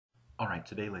Alright,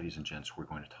 today ladies and gents, we're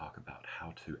going to talk about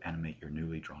how to animate your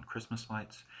newly drawn Christmas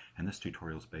lights, and this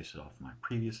tutorial is based off my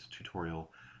previous tutorial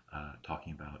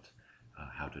talking about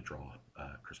how to draw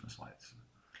Christmas lights.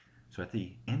 So at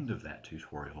the end of that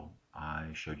tutorial, I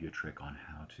showed you a trick on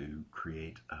how to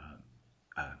create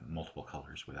multiple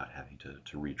colors without having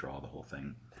to redraw the whole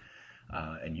thing.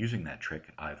 And using that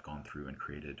trick, I've gone through and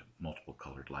created multiple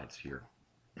colored lights here,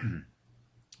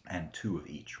 and two of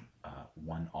each,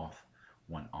 one off,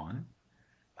 one on,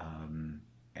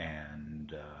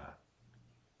 and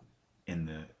in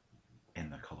the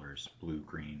colors blue,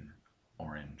 green,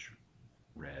 orange,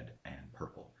 red, and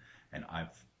purple. And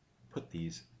I've put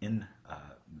these in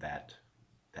that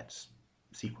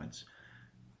sequence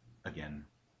again: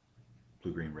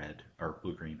 blue, green, red, or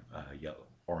blue, green, yellow,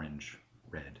 orange,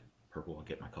 red, purple. I'll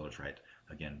get my colors right.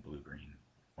 Again, blue, green,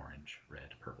 orange,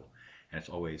 red, purple. And it's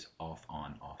always off,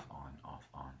 on, off, on, off,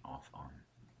 on, off, on,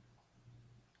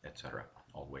 etc.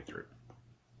 all the way through.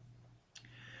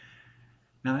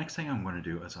 Now the next thing I'm going to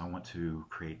do is I want to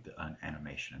create an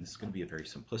animation. And this is going to be a very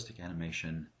simplistic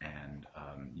animation, and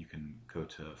you can go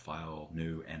to File,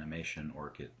 New, Animation,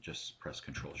 or just press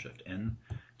Control-Shift-N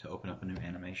to open up a new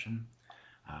animation,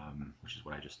 which is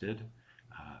what I just did.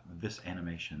 This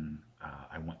animation,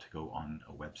 I want to go on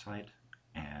a website,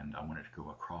 and I want it to go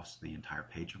across the entire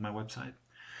page of my website.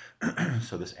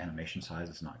 So this animation size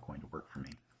is not going to work for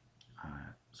me.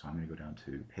 So I'm going to go down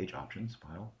to Page Options,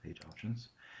 File, Page Options,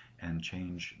 and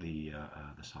change the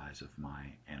size of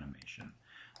my animation.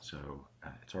 So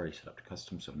it's already set up to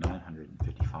custom, so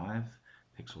 955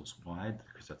 pixels wide,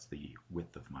 because that's the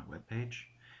width of my web page.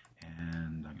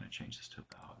 And I'm going to change this to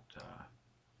about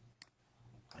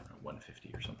I don't know,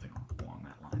 150 or something along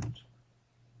that line.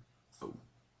 Oh,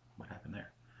 what happened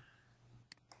there?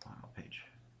 File, Page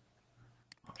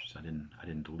Options. I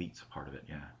didn't delete part of it.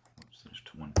 Yeah. Oops, there's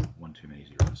one too many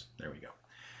zeros. There we go.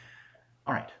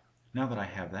 All right. Now that I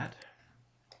have that,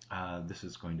 this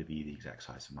is going to be the exact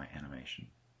size of my animation.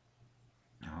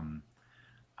 Now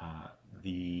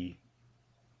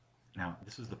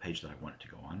this is the page that I want it to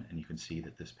go on, and you can see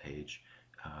that this page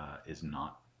does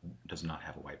not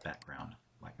have a white background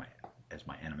like as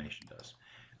my animation does.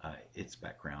 Its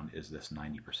background is this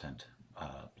 90%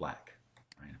 black.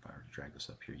 Right? If I were to drag this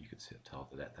up here, you could tell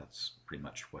that that's pretty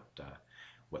much what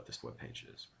this web page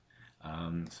is.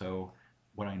 So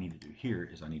what I need to do here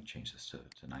is I need to change this to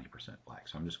 90% black.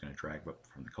 So I'm just going to drag up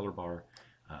from the color bar,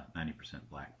 90%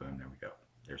 black, boom, there we go.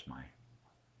 There's my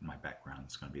background.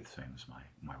 It's going to be the same as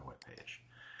my web page.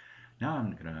 Now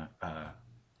I'm going to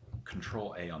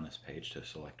Control A on this page to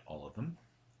select all of them,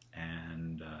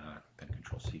 and then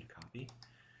Control C to copy,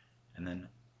 and then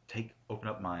open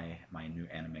up my new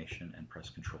animation and press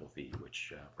Control V,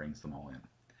 which brings them all in.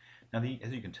 Now,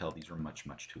 as you can tell, these are much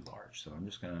too large, so I'm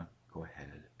just going to go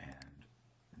ahead and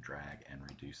drag and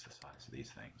reduce the size of these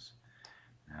things.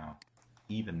 Now,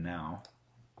 even now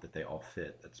that they all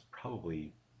fit, that's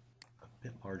probably a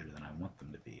bit larger than I want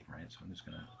them to be, right? So I'm just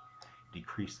going to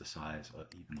decrease the size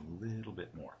even a little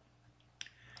bit more.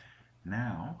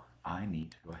 Now, I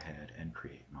need to go ahead and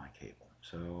create my cable.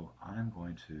 So I'm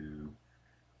going to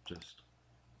just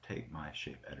take my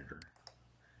shape editor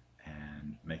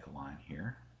and make a line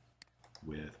here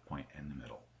with point in the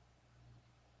middle.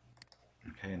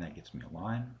 Okay, and that gets me a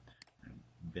line, and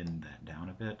bend that down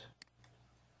a bit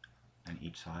on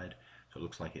each side, so it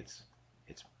looks like it's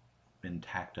been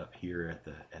tacked up here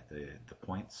at the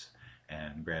points,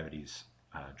 and gravity's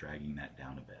dragging that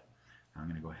down a bit. Now I'm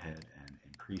going to go ahead and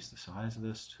increase the size of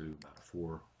this to about a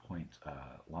 4-point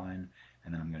line,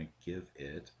 and then I'm going to give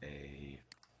it a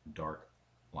dark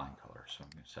line color. So I'm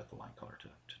going to set the line color to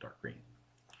dark green.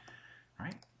 All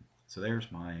right, so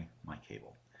there's my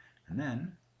cable. And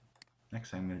then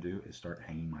next thing I'm going to do is start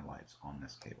hanging my lights on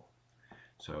this cable.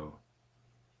 So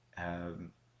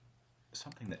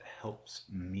something that helps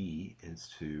me is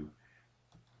to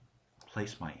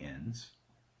place my ends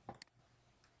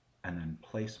and then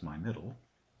place my middle.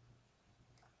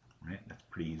 Right, that's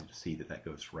pretty easy to see that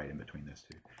goes right in between those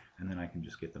two. And then I can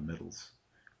just get the middles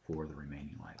for the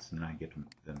remaining lights, and then I get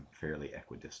them fairly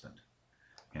equidistant.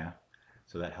 Yeah,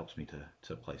 so that helps me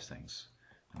to place things.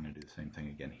 I'm going to do the same thing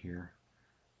again here.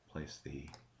 Place the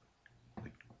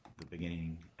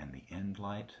beginning and the end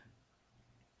light.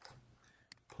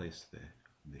 Place the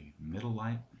middle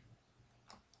light,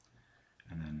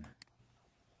 and then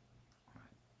I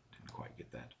didn't quite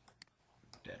get that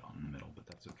dead on in the middle, but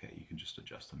that's okay. You can just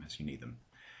adjust them as you need them.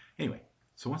 Anyway,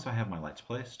 so once I have my lights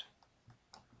placed,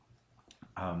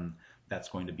 that's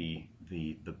going to be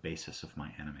the basis of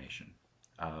my animation.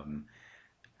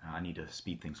 I need to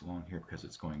speed things along here because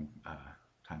it's going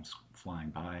time's flying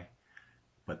by.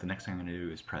 But the next thing I'm going to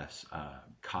do is press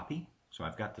copy. So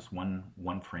I've got this one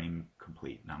frame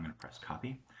complete. Now I'm going to press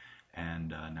copy, and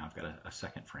now I've got a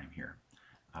second frame here.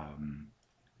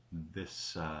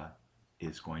 This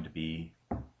is going to be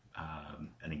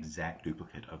an exact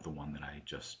duplicate of the one that I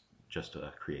just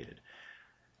created.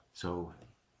 So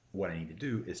what I need to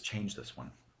do is change this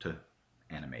one to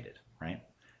animated, right?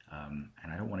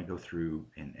 And I don't want to go through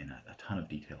in a ton of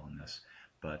detail on this,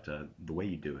 but the way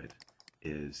you do it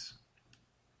is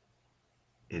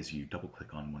you double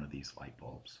click on one of these light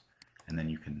bulbs, and then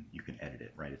you can edit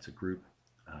it, right? It's a group.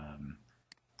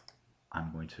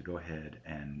 I'm going to go ahead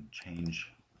and change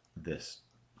this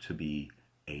to be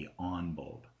a on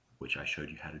bulb, which I showed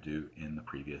you how to do in the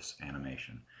previous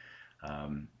animation.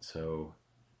 So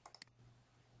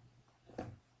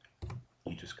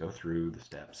you just go through the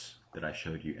steps that I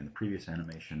showed you in the previous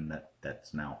animation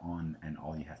that's now on, and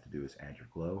all you have to do is add your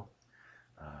glow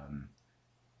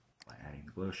by adding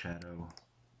the glow shadow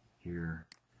here,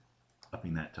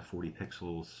 upping that to 40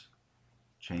 pixels,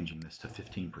 changing this to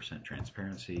 15%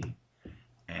 transparency,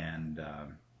 and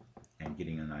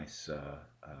getting a nice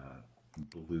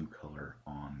blue color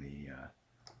on the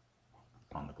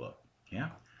glow. Yeah,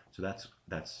 so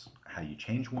that's how you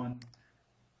change one,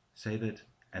 save it,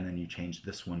 and then you change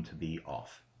this one to be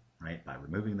off, right? By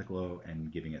removing the glow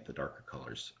and giving it the darker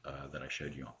colors that I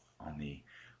showed you on the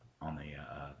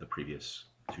previous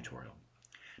tutorial.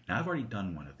 Now I've already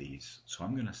done one of these, so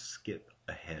I'm going to skip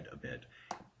ahead a bit.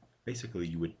 Basically,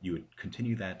 you would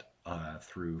continue that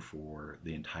through for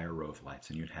the entire row of lights,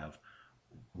 and you'd have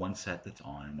one set that's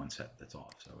on and one set that's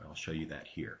off. So I'll show you that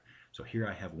here. So here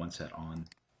I have one set on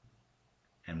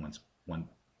and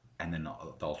and then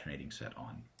the alternating set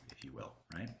on, if you will,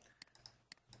 right?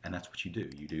 And that's what you do.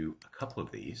 You do a couple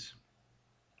of these.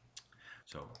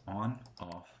 So on,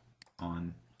 off,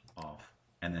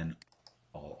 and then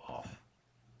all off.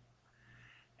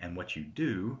 And what you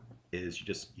do is you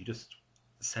just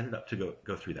set it up to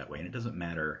go through that way, and it doesn't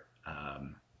matter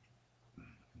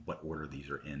what order these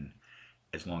are in,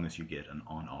 as long as you get an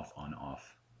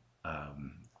on-off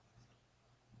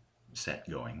set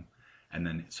going, and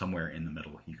then somewhere in the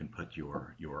middle you can put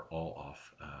your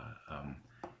all-off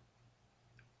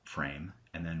frame.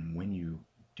 And then when you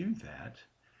do that,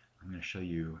 I'm going to show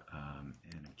you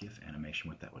in a GIF animation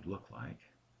what that would look like.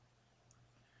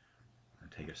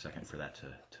 It'll take a second for that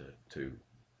to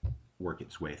work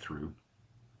its way through.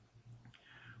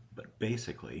 But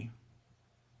basically,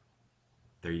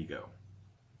 there you go.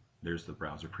 There's the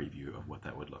browser preview of what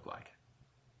that would look like.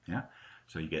 Yeah?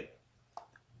 So you get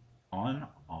on,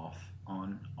 off,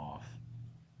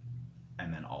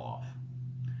 and then all off.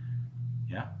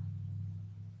 Yeah?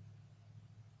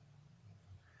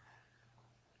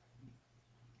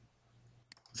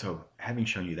 So having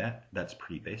shown you that, that's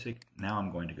pretty basic. Now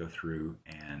I'm going to go through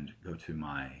and go to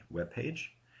my web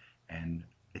page, and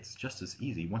it's just as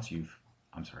easy once you've,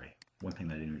 I'm sorry, one thing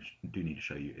that I do need to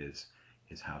show you is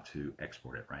how to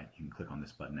export it, right? You can click on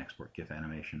this button, Export GIF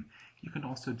Animation. You can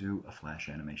also do a Flash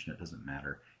animation. It doesn't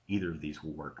matter. Either of these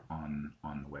will work on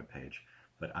the web page.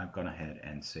 But I've gone ahead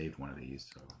and saved one of these.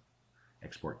 So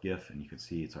Export GIF, and you can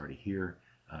see it's already here.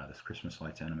 This Christmas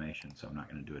lights animation, so I'm not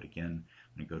going to do it again.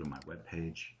 I'm going to go to my web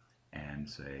page and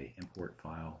say Import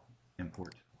File,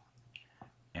 Import.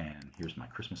 And here's my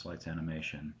Christmas lights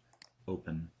animation.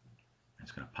 Open.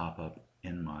 It's going to pop up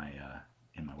in my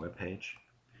web page.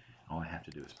 All I have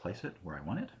to do is place it where I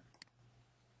want it.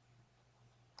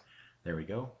 There we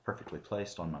go, perfectly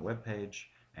placed on my web page.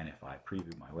 And if I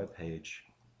preview my web page,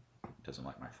 it doesn't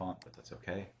like my font, but that's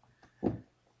okay. And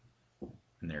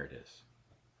there it is.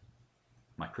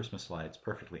 My Christmas slides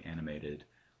perfectly animated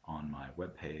on my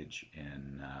web page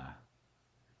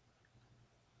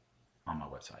on my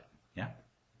website. Yeah.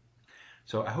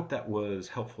 So I hope that was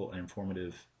helpful and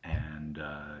informative, and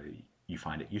you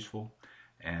find it useful.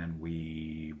 And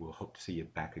we will hope to see you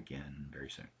back again very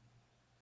soon.